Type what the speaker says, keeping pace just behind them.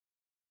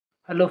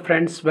Hello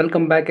friends,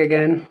 welcome back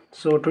again.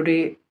 So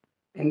today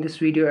in this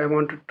video I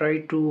want to try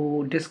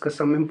to discuss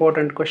some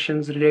important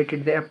questions related to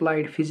the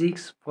applied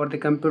physics for the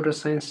computer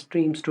science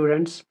stream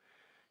students.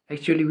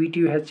 Actually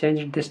VTU has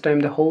changed this time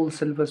the whole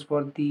syllabus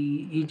for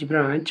the each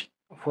branch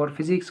for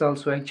physics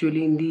also.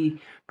 Actually in the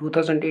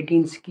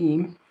 2018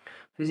 scheme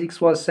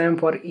physics was same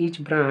for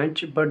each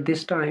branch, but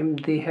this time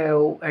they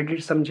have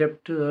added some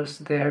chapters,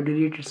 they have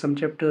deleted some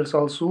chapters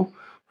also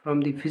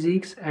from the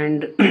physics,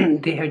 and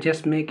they have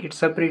just make it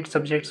separate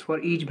subjects for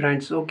each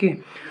branch.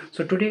 Okay,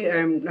 so today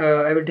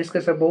I will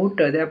discuss about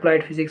the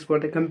applied physics for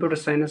the computer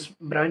science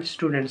branch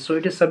students. So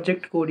it is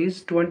subject code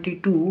is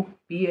 22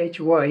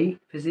 PHY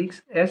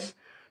physics S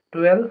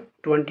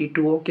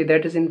 1222. Okay,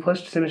 that is in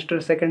first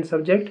semester second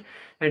subject,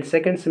 and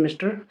second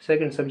semester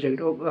second subject.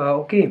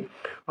 Okay,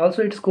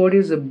 also its code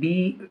is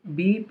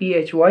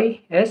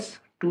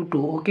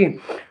BPHYS22. Okay,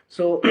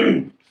 so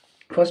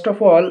first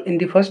of all, in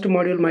the first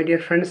module, my dear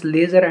friends,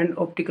 laser and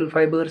optical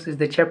fibers is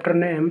the chapter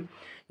name,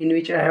 in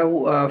which I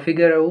have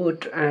figured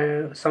out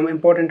some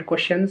important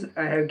questions.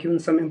 I have given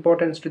some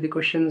importance to the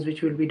questions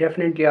which will be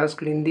definitely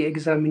asked in the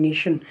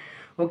examination.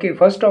 Okay,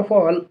 first of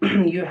all,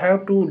 you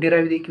have to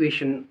derive the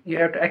equation. You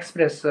have to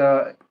express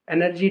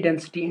energy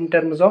density in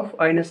terms of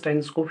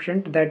Einstein's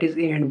coefficient, that is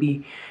A and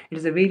B. It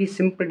is a very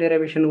simple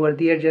derivation over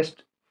there.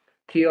 Just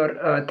three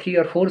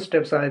or four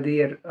steps are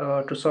there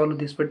to solve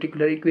this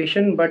particular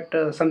equation, but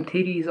some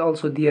theory is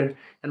also there.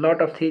 A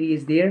lot of theory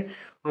is there.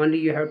 Only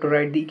you have to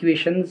write the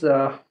equations,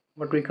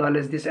 what we call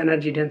as this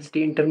energy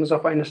density in terms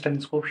of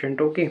Einstein's coefficient.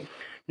 Okay,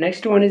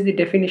 next one is the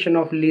definition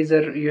of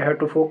laser. You have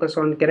to focus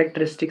on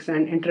characteristics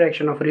and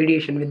interaction of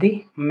radiation with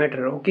the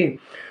matter. Okay,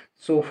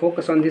 so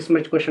focus on this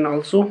much question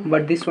also,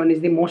 but this one is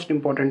the most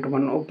important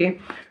one. Okay,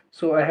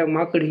 so I have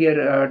marked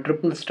here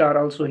triple star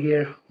also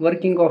here.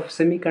 Working of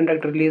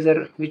semiconductor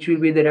laser, which will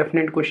be the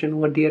definite question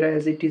over there,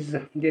 as it is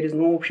there is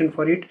no option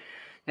for it.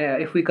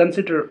 If we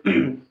consider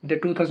the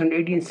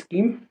 2018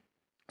 scheme,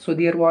 so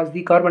there was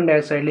the carbon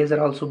dioxide laser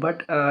also,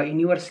 but in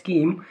your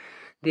scheme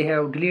they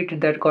have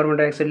deleted that carbon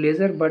dioxide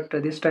laser, but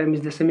this time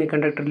is the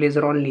semiconductor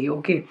laser only.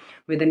 Okay,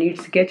 with the neat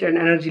sketch and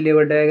energy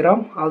level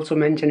diagram also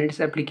mention its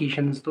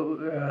applications.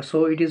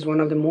 So it is one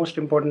of the most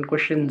important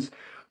questions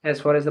as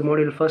far as the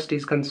module first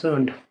is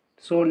concerned.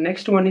 So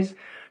next one is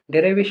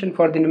derivation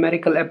for the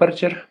numerical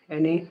aperture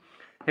Na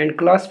and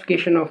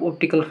classification of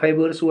optical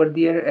fibers over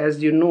there.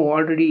 As you know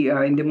already,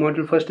 in the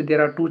module first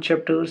there are two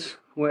chapters,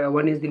 where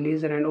one is the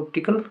laser and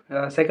optical,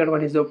 second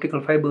one is the optical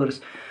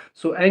fibers.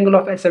 So angle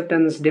of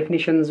acceptance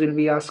definitions will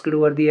be asked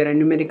over there, and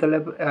numerical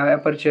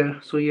aperture,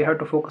 so you have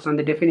to focus on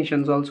the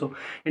definitions also.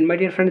 And my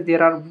dear friends,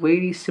 there are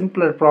very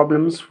simpler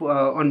problems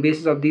on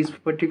basis of these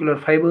particular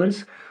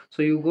fibers.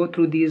 So you go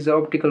through these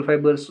optical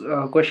fibers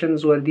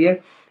questions over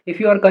there. If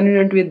you are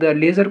convenient with the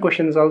laser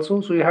questions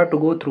also, so you have to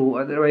go through.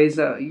 Otherwise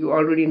you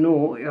already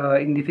know,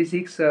 in the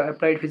physics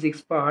applied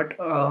physics part,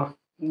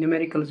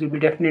 numericals will be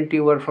definitely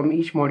over from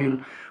each module.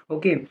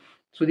 Okay,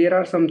 so there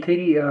are some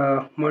theory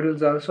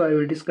modules also. I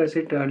will discuss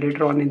it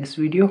later on in this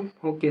video.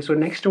 Okay, so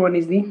next one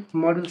is the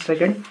module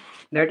second,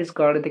 that is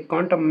called the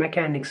quantum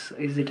mechanics.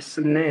 Is its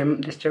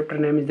name, this chapter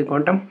name is the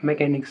quantum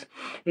mechanics,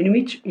 in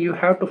which you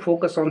have to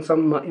focus on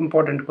some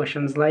important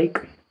questions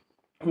like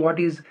what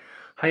is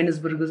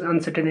Heisenberg's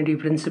uncertainty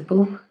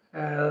principle.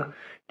 uh,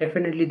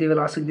 Definitely they will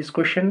ask this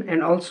question.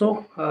 And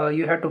also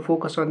you have to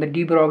focus on the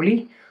de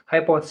Broglie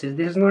hypothesis.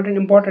 This is not an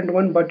important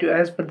one, but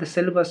as per the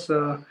syllabus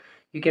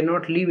you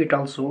cannot leave it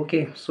also.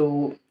 Okay,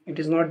 so it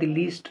is not the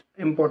least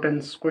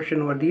importance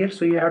question over there,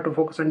 so you have to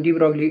focus on de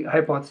Broglie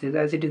hypothesis,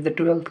 as it is the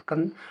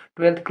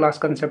 12th class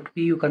concept,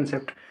 PU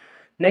concept.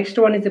 Next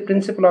one is the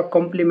principle of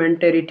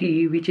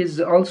complementarity, which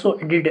is also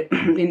added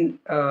in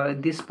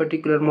this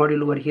particular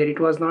module over here. It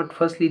was not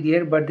firstly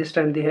there, but this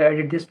time they have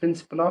added this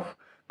principle of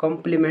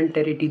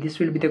complementarity. This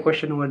will be the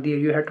question over there.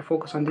 You have to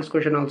focus on this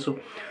question also.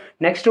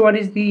 Next one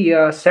is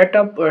the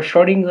setup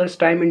Schrodinger's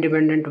time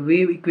independent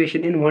wave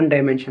equation in one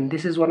dimension.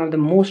 This is one of the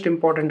most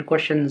important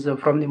questions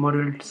from the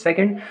module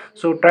second.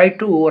 So try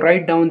to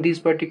write down these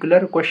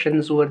particular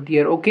questions over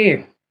there.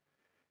 Okay.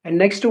 And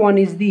next one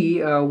is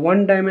the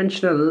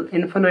one-dimensional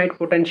infinite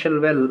potential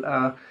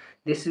well.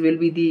 This will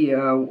be the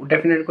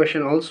definite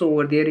question also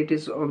over there. It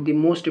is of the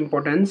most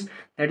importance,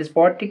 that is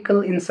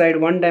particle inside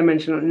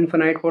one-dimensional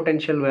infinite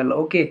potential well.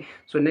 Okay,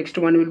 so next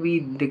one will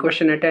be the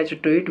question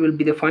attached to it will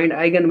be the find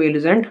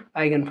eigenvalues and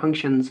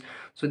eigenfunctions.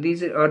 So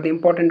these are the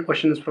important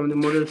questions from the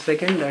module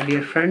second,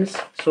 dear friends.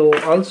 So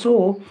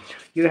also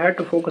you have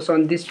to focus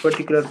on this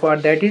particular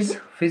part, that is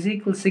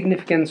physical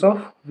significance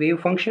of wave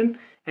function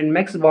and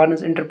Max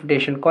Born's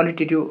interpretation,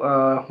 qualitative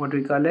what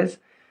we call as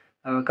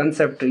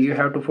concept. You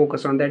have to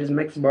focus on, that is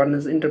Max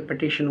Born's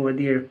interpretation over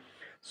there.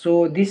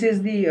 So this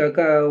is the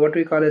what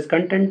we call as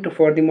content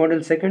for the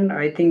model second.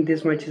 I think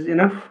this much is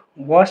enough.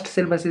 Vast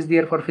syllabus is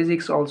there for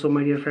physics also,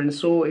 my dear friends,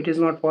 so it is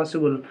not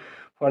possible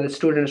for the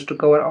students to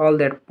cover all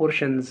that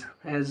portions,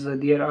 as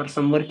there are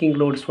some working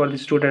loads for the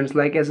students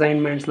like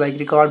assignments, like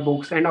record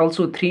books, and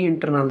also 3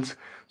 internals.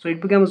 So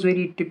it becomes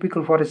very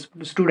typical for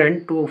a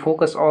student to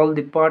focus all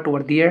the part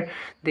over there.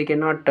 They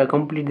cannot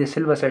complete the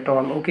syllabus at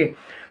all. Okay,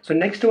 so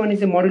next one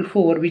is the module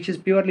 4, which is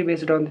purely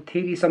based on the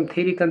theory. Some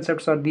theory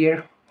concepts are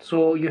there,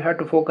 so you have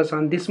to focus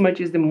on this much.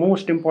 Is the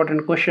most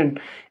important question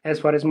as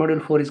far as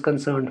module 4 is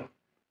concerned,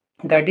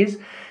 that is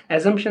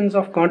assumptions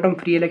of quantum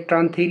free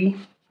electron theory.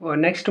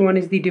 Next one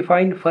is the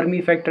define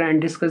Fermi factor and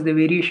discuss the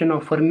variation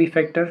of Fermi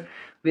factor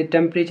with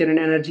temperature and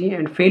energy,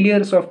 and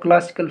failures of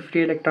classical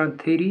free electron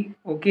theory.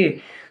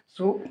 Okay,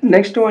 so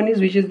next one is,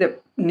 which is the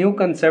new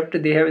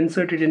concept they have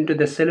inserted into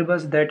the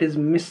syllabus, that is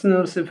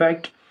Misner's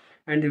effect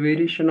and the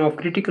variation of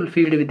critical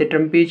field with the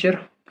temperature.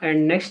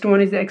 And next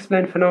one is the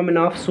explain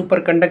phenomena of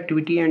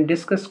superconductivity and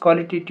discuss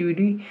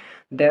qualitatively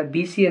the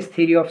BCS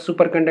theory of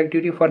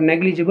superconductivity for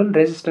negligible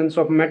resistance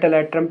of metal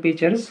at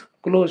temperatures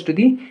close to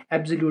the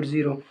absolute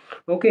zero.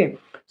 Okay,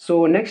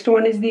 so next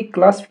one is the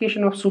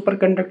classification of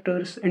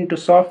superconductors into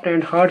soft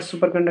and hard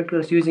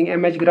superconductors using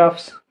image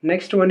graphs.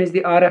 Next one is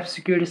the RF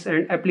circuits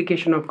and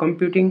application of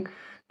computing,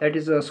 that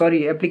is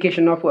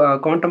application of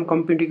quantum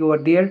computing over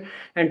there.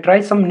 And try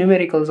some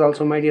numericals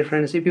also, my dear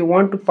friends. If you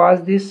want to pass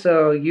this,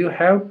 you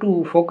have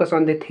to focus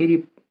on the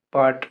theory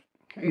part.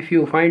 If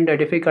you find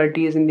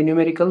difficulties in the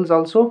numericals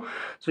also,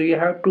 so you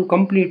have to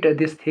complete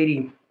this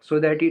theory, so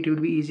that it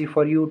will be easy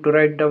for you to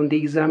write down the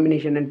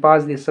examination and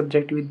pass this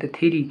subject with the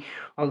theory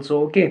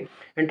also. Okay,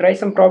 and try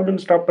some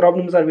problems. Top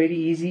problems are very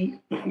easy.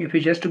 If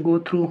you just go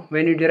through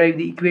when you derive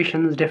the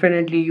equations,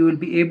 definitely you will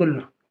be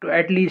able to,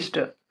 at least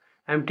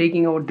I'm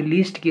taking out the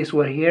least case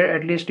over here,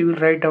 at least you will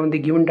write down the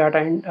given data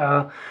and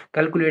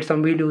calculate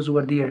some values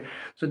over there.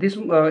 So this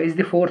is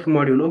the fourth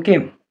module.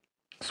 Okay,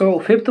 so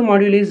fifth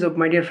module is,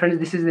 my dear friends,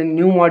 this is the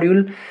new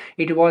module.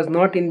 It was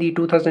not in the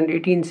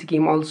 2018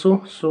 scheme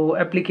also. So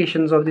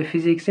applications of the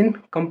physics in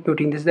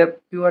computing, this is a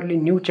purely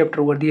new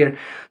chapter over there.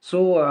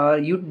 So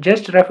you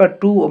just refer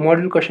to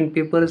module question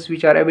papers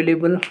which are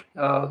available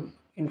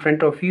in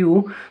front of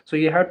you. So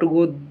you have to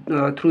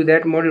go through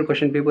that module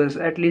question papers.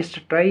 At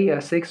least try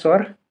 6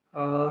 or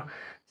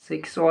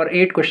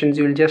 8 questions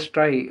you will just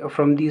try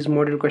from these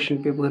module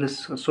question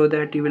papers, so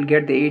that you will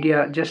get the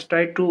idea. Just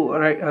try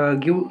to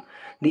give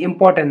the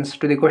importance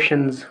to the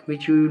questions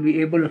which you will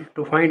be able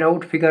to find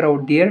out, figure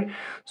out there.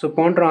 So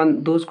ponder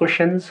on those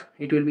questions,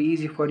 it will be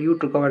easy for you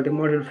to cover the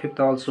module 5th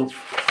also.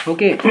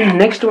 Okay,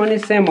 next one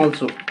is same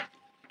also,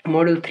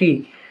 module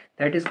 3,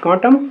 that is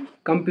quantum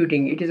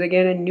computing. It is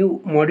again a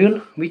new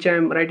module which I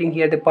am writing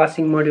here, the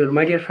passing module.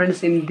 My dear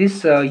friends, in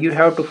this you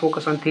have to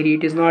focus on theory.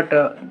 It is not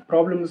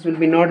problems will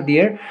be not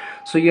there,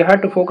 so you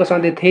have to focus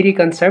on the theory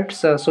concepts,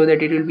 so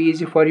that it will be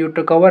easy for you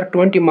to cover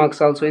 20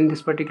 marks also in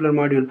this particular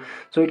module.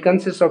 So it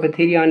consists of a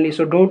theory only,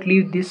 so don't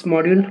leave this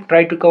module.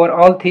 Try to cover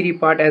all theory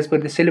part as per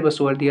the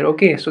syllabus over there.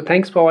 Okay, so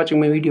thanks for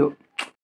watching my video.